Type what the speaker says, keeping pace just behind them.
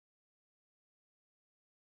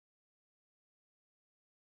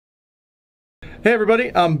Hey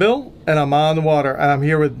everybody, I'm Bill and I'm on the water. I'm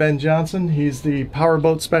here with Ben Johnson. He's the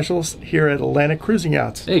powerboat specialist here at Atlantic Cruising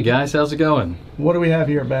Yachts. Hey guys, how's it going? What do we have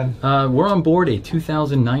here, Ben? We're on board a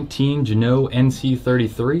 2019 Jeanneau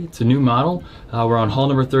NC33. It's a new model. We're on hull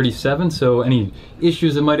number 37, so any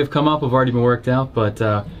issues that might have come up have already been worked out, but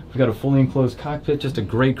we've got a fully enclosed cockpit, just a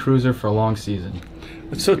great cruiser for a long season.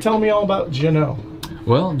 So tell me all about Jeanneau.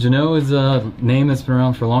 Well, Jeanneau is a name that's been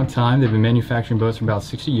around for a long time. They've been manufacturing boats for about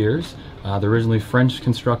 60 years. They're originally French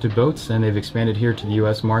constructed boats, and they've expanded here to the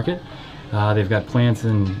US market. They've got plants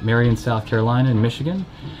in Marion, South Carolina, and Michigan.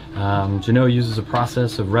 Jeanneau uses a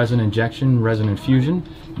process of resin injection, resin infusion.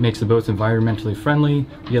 It makes the boats environmentally friendly.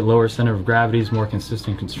 You get lower center of gravities, more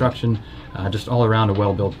consistent construction, just all around a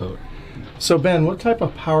well-built boat. So Ben, what type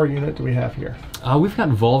of power unit do we have here? We've got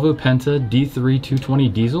Volvo Penta D3 220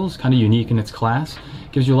 diesels, kind of unique in its class.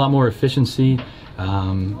 Gives you a lot more efficiency,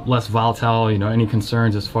 less volatile, any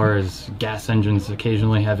concerns as far as gas engines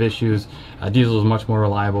occasionally have issues. Diesel is much more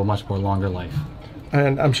reliable, much more longer life.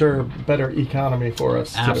 And I'm sure better economy for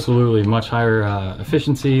us, too. Absolutely, much higher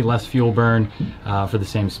efficiency, less fuel burn for the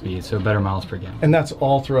same speed, so better miles per gallon. And that's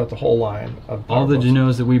all throughout the whole line of all the powerboats.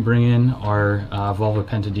 Jeanneaus that we bring in are Volvo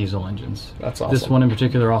Penta diesel engines. That's awesome. This one in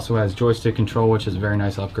particular also has joystick control, which is a very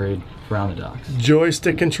nice upgrade around the docks.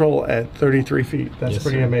 Joystick control at 33 feet. That's Yes,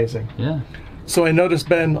 pretty sir. amazing. Yeah. So I noticed,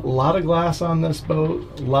 Ben, a lot of glass on this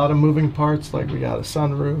boat, a lot of moving parts, like we got a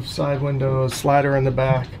sunroof, side windows, slider in the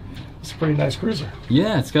back. It's a pretty nice cruiser.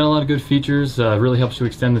 Yeah, it's got a lot of good features. Really helps you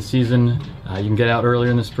extend the season. You can get out earlier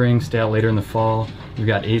in the spring, stay out later in the fall. We've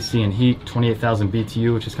got AC and heat, 28,000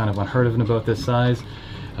 BTU, which is kind of unheard of in a boat this size.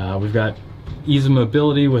 We've got ease of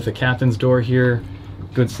mobility with a captain's door here,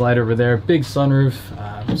 good slide over there, big sunroof,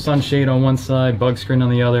 sunshade on one side, bug screen on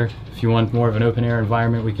the other. If you want more of an open air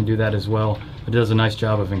environment, we can do that as well. It does a nice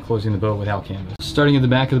job of enclosing the boat without canvas. Starting at the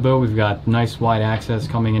back of the boat, we've got nice wide access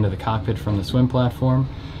coming into the cockpit from the swim platform.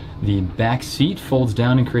 The back seat folds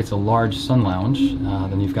down and creates a large sun lounge.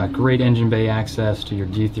 Then you've got great engine bay access to your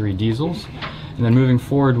D3 diesels. And then moving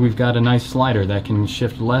forward, we've got a nice slider that can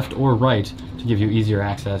shift left or right to give you easier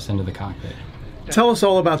access into the cockpit. Tell us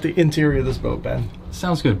all about the interior of this boat, Ben.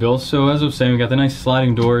 Sounds good, Bill. So as I was saying, we've got the nice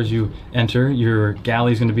sliding doors. You enter, your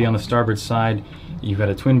galley's going to be on the starboard side. You've got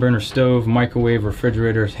a twin burner stove, microwave,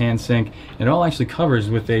 refrigerator, hand sink. It all actually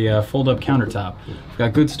covers with a fold-up countertop. We've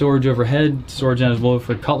got good storage overhead, storage down below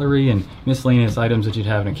for cutlery and miscellaneous items that you'd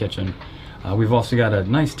have in a kitchen. We've also got a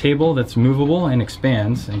nice table that's movable and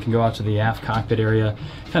expands and can go out to the aft cockpit area,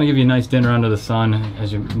 kind of give you a nice dinner under the sun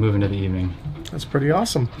as you move into the evening. That's pretty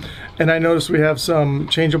awesome. And I noticed we have some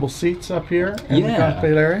changeable seats up here in the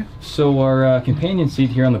cockpit area. So our companion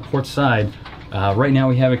seat here on the port side, right now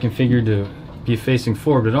we have it configured to be facing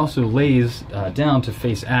forward, but it also lays down to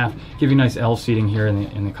face aft, give you nice L seating here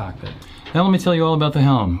in the cockpit. Now let me tell you all about the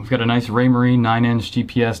helm. We've got a nice Raymarine 9-inch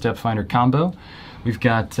GPS depth finder combo. We've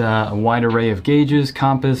got a wide array of gauges,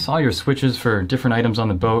 compass, all your switches for different items on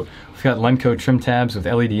the boat. We've got Lenco trim tabs with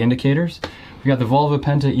LED indicators. We've got the Volvo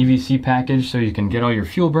Penta EVC package, so you can get all your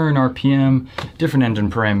fuel burn, RPM, different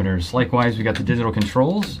engine parameters. Likewise, we got the digital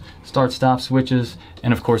controls, start-stop switches,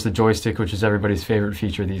 and of course the joystick, which is everybody's favorite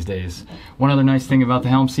feature these days. One other nice thing about the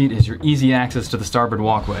helm seat is your easy access to the starboard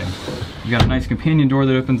walkway. You've got a nice companion door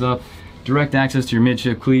that opens up, direct access to your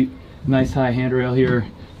midship cleat, nice high handrail here,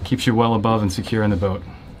 keeps you well above and secure in the boat.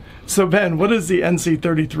 So Ben, what does the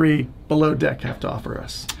NC33 below deck have to offer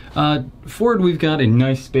us? Forward, we've got a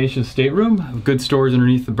nice spacious stateroom, good storage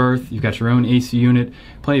underneath the berth. You've got your own AC unit,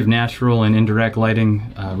 plenty of natural and indirect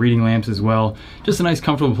lighting, reading lamps as well. Just a nice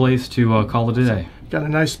comfortable place to call it a day. Got a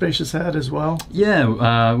nice spacious head as well?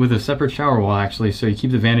 Yeah, with a separate shower wall actually, so you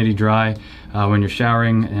keep the vanity dry when you're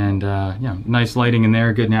showering, and yeah, nice lighting in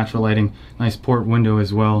there, good natural lighting, nice port window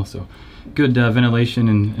as well, so good ventilation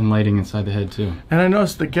and lighting inside the head too. And I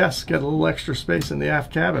noticed the guests get a little extra space in the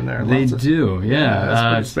aft cabin there. They do, yeah.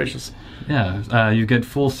 That's pretty spacious. Yeah, you get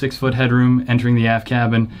full 6-foot headroom entering the aft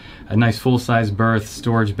cabin, a nice full-size berth,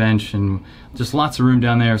 storage bench, and just lots of room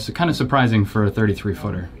down there, so kind of surprising for a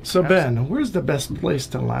 33-footer. So Ben, where's the best place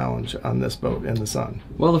to lounge on this boat in the sun?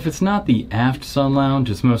 Well, if it's not the aft sun lounge,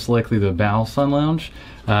 it's most likely the bow sun lounge.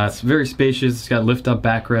 It's very spacious, it's got lift-up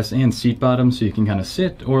backrests and seat bottoms, so you can kind of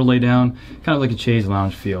sit or lay down, kind of like a chaise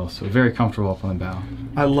lounge feel, so very comfortable up on the bow.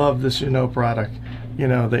 I love this Jeanneau product. You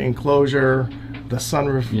know, the enclosure, the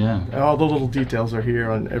sunroof, yeah, all the little details are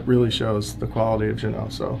here, and it really shows the quality of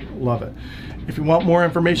Jeanneau, so love it. If you want more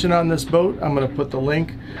information on this boat, I'm going to put the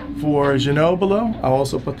link for Jeanneau below. I'll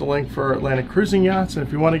also put the link for Atlantic Cruising Yachts, and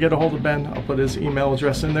if you want to get a hold of Ben, I'll put his email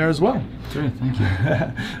address in there as well. Great, thank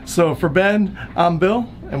you. So for Ben, I'm Bill,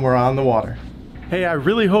 and we're on the water. Hey, I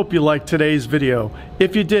really hope you liked today's video.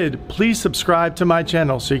 If you did, please subscribe to my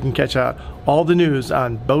channel so you can catch out all the news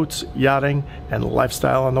on boats, yachting, and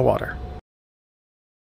lifestyle on the water.